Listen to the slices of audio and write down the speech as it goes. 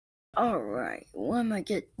Alright, what am I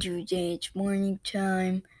gonna do today? It's morning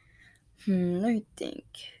time. Let me think.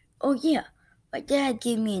 Oh yeah, my dad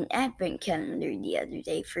gave me an advent calendar the other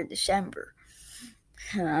day for December.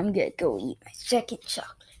 I'm gonna go eat my second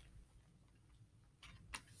chocolate.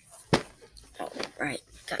 Alright,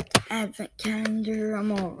 got the advent calendar.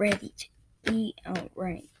 I'm all ready to eat.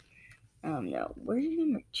 Alright. No, where's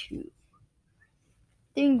number 2?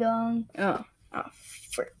 Ding dong. Oh,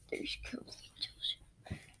 frick, there's Cody.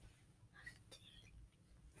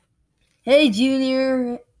 Hey,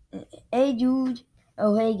 Junior. Hey, dude.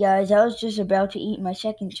 Oh, hey, guys. I was just about to eat my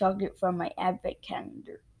second chocolate from my advent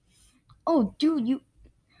calendar. Oh, dude, you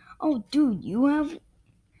have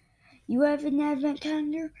an advent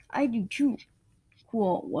calendar? I do too.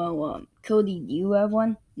 Cool. Well, Cody, do you have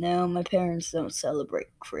one? No, my parents don't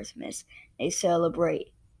celebrate Christmas. They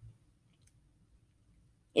celebrate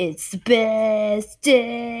it's the best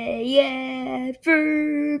day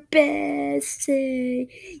ever, best day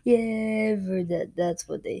ever. That's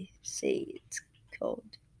what they say it's called.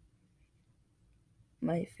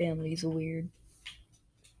 My family's weird.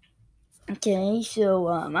 Okay, so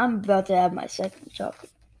I'm about to have my second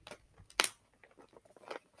chocolate.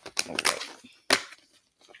 Alright.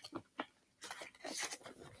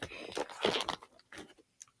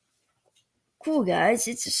 Cool, guys,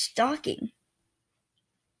 it's a stocking.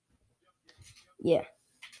 Yeah.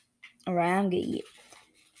 Alright, I'm gonna eat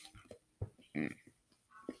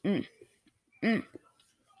it.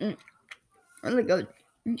 Really good.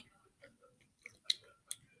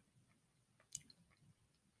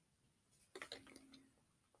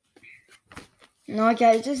 No,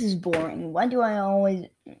 guys, this is boring. Why do I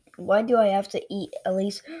have to eat at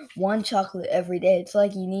least one chocolate every day? It's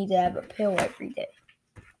like you need to have a pill every day.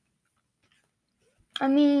 I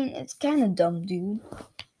mean, it's kind of dumb, dude.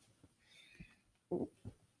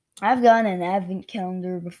 I've gotten an advent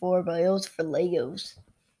calendar before, but it was for Legos.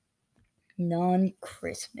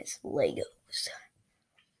 Non-Christmas Legos.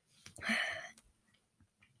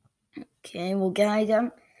 Okay, well, guys,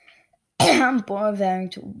 I'm bored of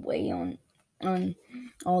having to wait on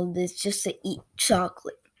all this just to eat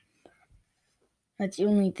chocolate. That's the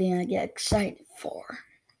only thing I get excited for.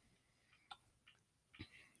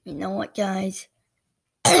 You know what, guys?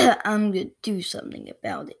 I'm gonna do something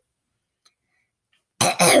about it.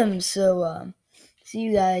 So, see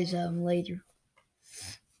you guys later.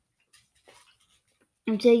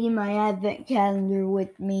 I'm taking my advent calendar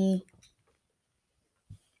with me.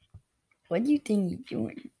 What do you think he's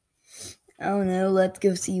doing? I don't know. Let's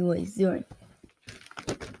go see what he's doing.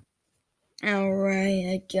 Alright,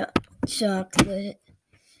 I got chocolate.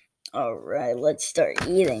 Alright, let's start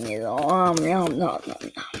eating it all. No.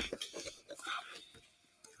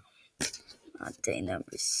 Day number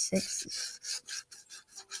 6 is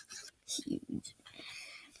huge.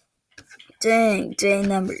 Dang, day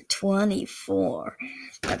number 24.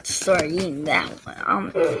 Let's start eating that one.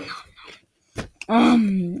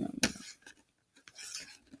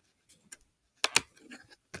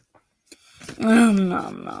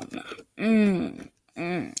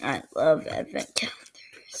 I love advent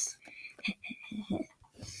calendars.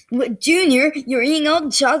 What, Junior? You're eating all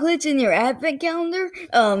the chocolates in your advent calendar?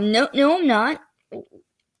 No, I'm not.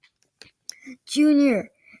 Junior,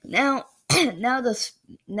 now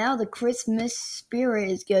the Christmas spirit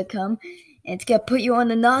is gonna come, and it's gonna put you on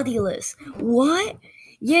the naughty list. What?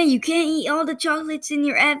 Yeah, you can't eat all the chocolates in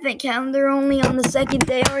your advent calendar only on the second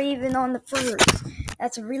day or even on the first.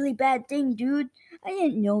 That's a really bad thing, dude. I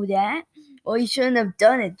didn't know that. Well, you shouldn't have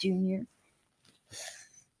done it, Junior.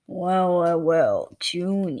 Well,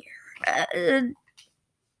 Junior.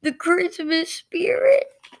 The Christmas spirit?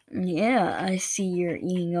 Yeah, I see you're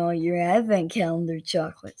eating all your advent calendar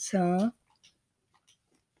chocolates, huh?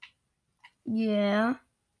 Yeah.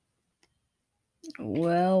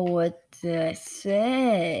 Well, what did I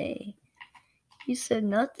say? You said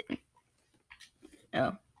nothing.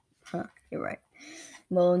 Oh, you're right.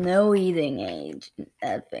 Well, no eating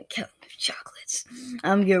advent calendar chocolates.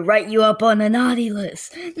 I'm gonna write you up on the naughty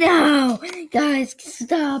list. No! Guys,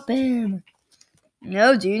 stop him!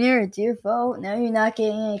 No, Junior, it's your fault. Now you're not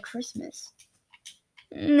getting any Christmas.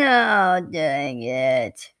 No, dang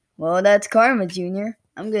it. Well, that's karma, Junior.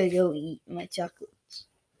 I'm gonna go eat my chocolates.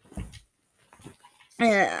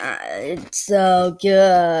 It's so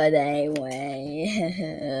good anyway.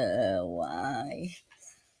 Why?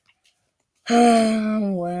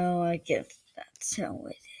 Well, I guess that's how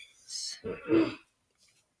it is.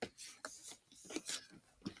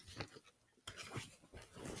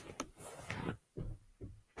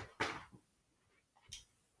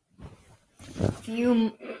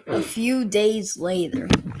 A few days later,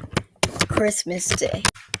 Christmas Day.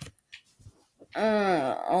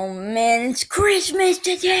 Oh man, it's Christmas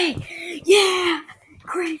today! Yeah!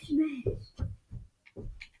 Christmas!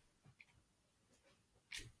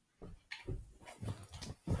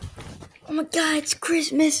 Oh my god, it's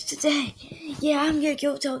Christmas today! Yeah, I'm gonna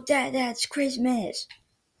go tell Dad that it's Christmas.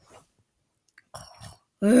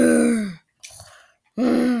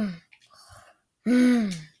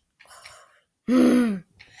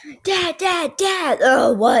 Dad!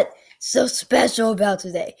 Oh, what? So special about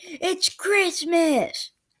today? It's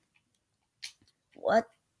Christmas! What?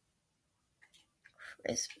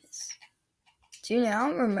 Christmas? Junior, I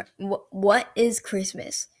don't remember. What is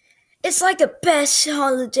Christmas? It's like the best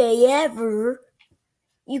holiday ever.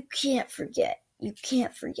 You can't forget. You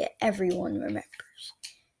can't forget. Everyone remembers.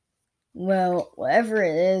 Well, whatever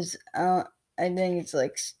it is, I think it's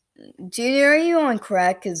like, Junior, are you on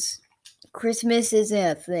crack? Because Christmas isn't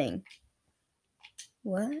a thing.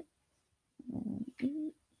 What?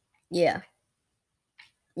 Yeah.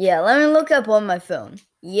 Yeah, let me look up on my phone.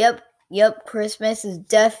 Yep, Christmas is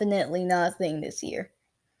definitely not a thing this year.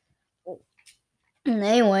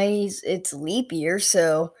 Anyways, it's leap year,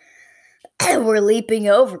 so we're leaping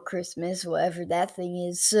over Christmas, whatever that thing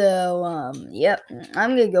is. So, yep,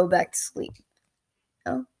 I'm gonna go back to sleep.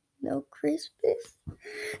 Oh, no Christmas?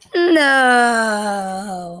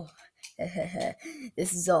 No!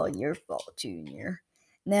 This is all your fault, Junior.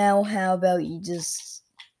 Now, how about you just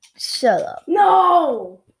shut up?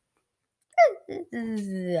 No!